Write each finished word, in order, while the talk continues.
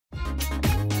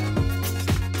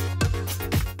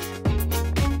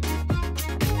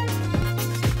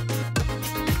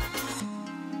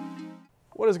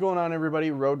What is going on, everybody?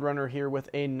 Roadrunner here with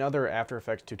another After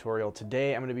Effects tutorial.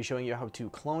 Today I'm going to be showing you how to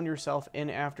clone yourself in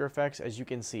After Effects. As you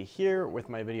can see here with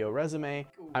my video resume,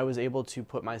 I was able to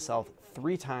put myself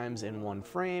 3 times in one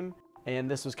frame,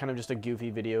 and this was kind of just a goofy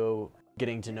video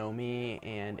getting to know me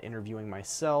and interviewing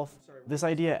myself. This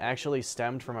idea actually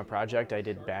stemmed from a project I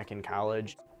did back in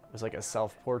college. It was like a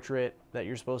self-portrait that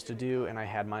you're supposed to do, and I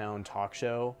had my own talk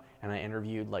show and I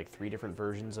interviewed like 3 different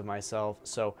versions of myself.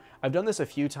 So I've done this a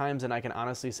few times, and I can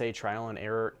honestly say trial and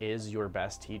error is your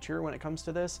best teacher when it comes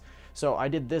to this. So I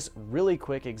did this really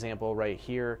quick example right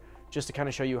here just to kind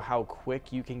of show you how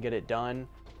quick you can get it done.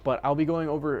 But I'll be going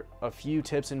over a few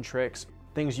tips and tricks,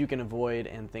 things you can avoid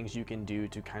and things you can do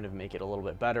to kind of make it a little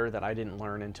bit better that I didn't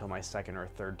learn until my 2nd or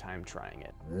 3rd time trying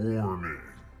it. Warning.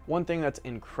 One thing that's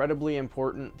incredibly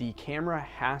important, the camera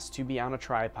has to be on a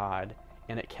tripod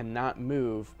and it cannot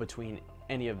move between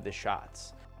any of the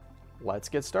shots. Let's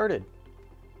get started.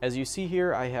 As you see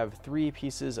here, I have 3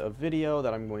 pieces of video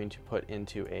that I'm going to put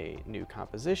into a new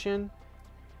composition,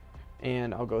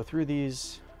 and I'll go through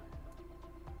these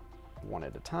one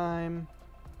at a time.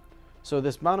 So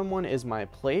this bottom one is my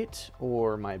plate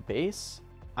or my base.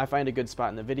 I find a good spot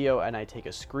in the video and I take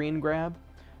a screen grab.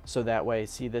 So that way,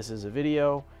 see, this is a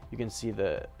video. You can see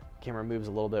the camera moves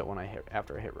a little bit when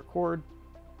after I hit record.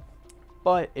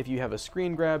 But if you have a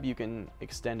screen grab, you can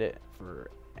extend it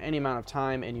for any amount of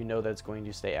time and you know that it's going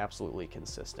to stay absolutely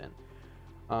consistent.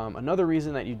 Another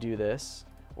reason that you do this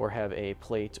or have a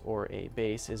plate or a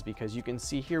base is because you can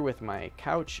see here with my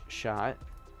couch shot.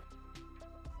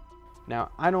 Now,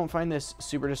 I don't find this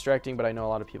super distracting, but I know a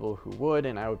lot of people who would,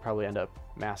 and I would probably end up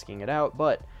masking it out,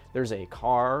 but there's a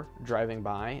car driving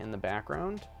by in the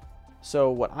background.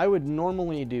 So what I would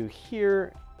normally do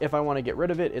here, if I want to get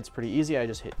rid of it, it's pretty easy. I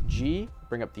just hit G,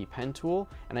 bring up the pen tool,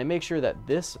 and I make sure that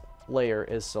this layer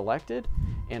is selected,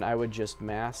 and I would just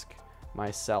mask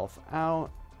myself out.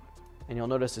 And you'll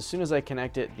notice as soon as I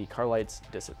connect it, the car lights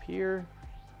disappear.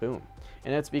 Boom.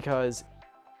 And that's because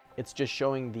it's just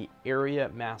showing the area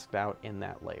masked out in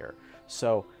that layer.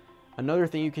 So another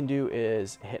thing you can do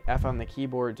is hit F on the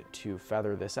keyboard to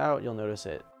feather this out. You'll notice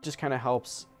it just kind of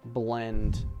helps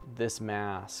blend this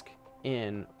mask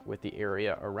in with the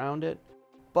area around it,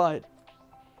 but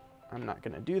I'm not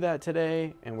going to do that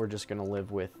today, and we're just going to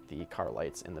live with the car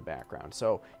lights in the background.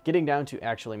 So getting down to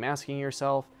actually masking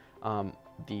yourself,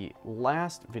 the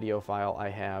last video file I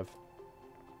have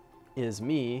is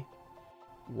me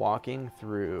walking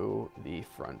through the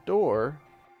front door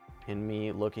and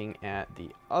me looking at the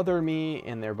other me,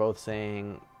 and they're both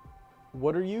saying,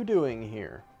 "What are you doing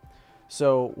here?"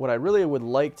 So what I really would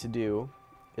like to do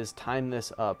is time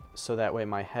this up so that way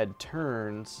my head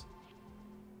turns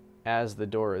as the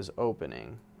door is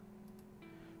opening.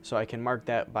 So I can mark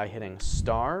that by hitting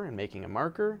star and making a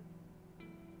marker.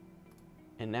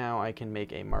 And now I can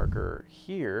make a marker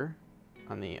here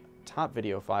on the top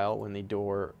video file when the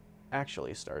door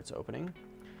actually starts opening.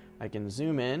 I can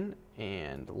zoom in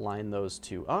and line those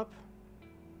 2 up.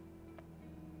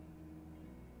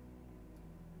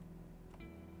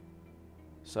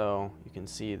 So you can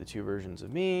see the 2 versions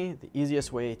of me. The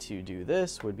easiest way to do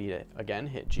this would be to, again,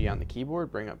 hit G on the keyboard,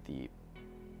 bring up the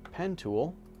pen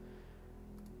tool,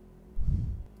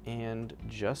 and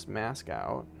just mask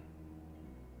out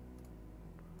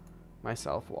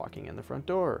myself walking in the front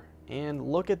door.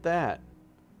 And look at that.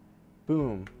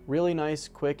 Boom. Really nice,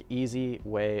 quick, easy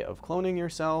way of cloning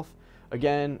yourself.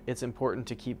 Again, it's important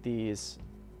to keep these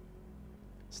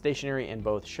stationary in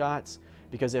both shots,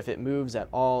 because if it moves at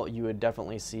all, you would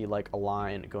definitely see like a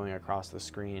line going across the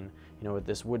screen. You know, with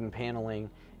this wooden paneling,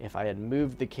 if I had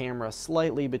moved the camera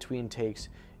slightly between takes,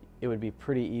 it would be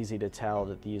pretty easy to tell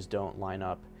that these don't line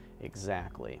up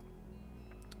exactly.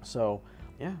 So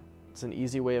yeah, it's an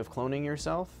easy way of cloning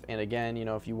yourself. And again, you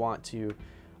know, if you want to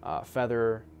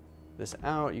feather this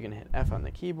out, you can hit F on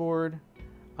the keyboard.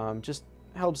 Just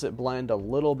helps it blend a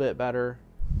little bit better.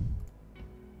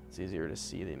 It's easier to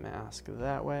see the mask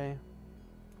that way.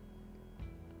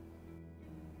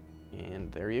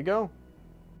 And there you go.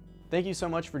 Thank you so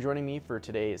much for joining me for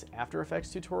today's After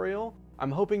Effects tutorial.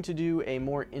 I'm hoping to do a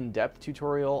more in-depth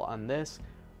tutorial on this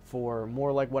for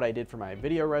more like what I did for my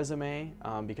video resume,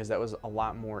 because that was a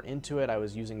lot more into it. I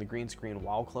was using the green screen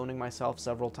while cloning myself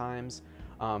several times.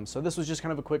 So this was just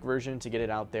kind of a quick version to get it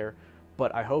out there.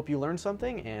 But I hope you learned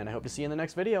something, and I hope to see you in the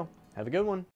next video. Have a good one.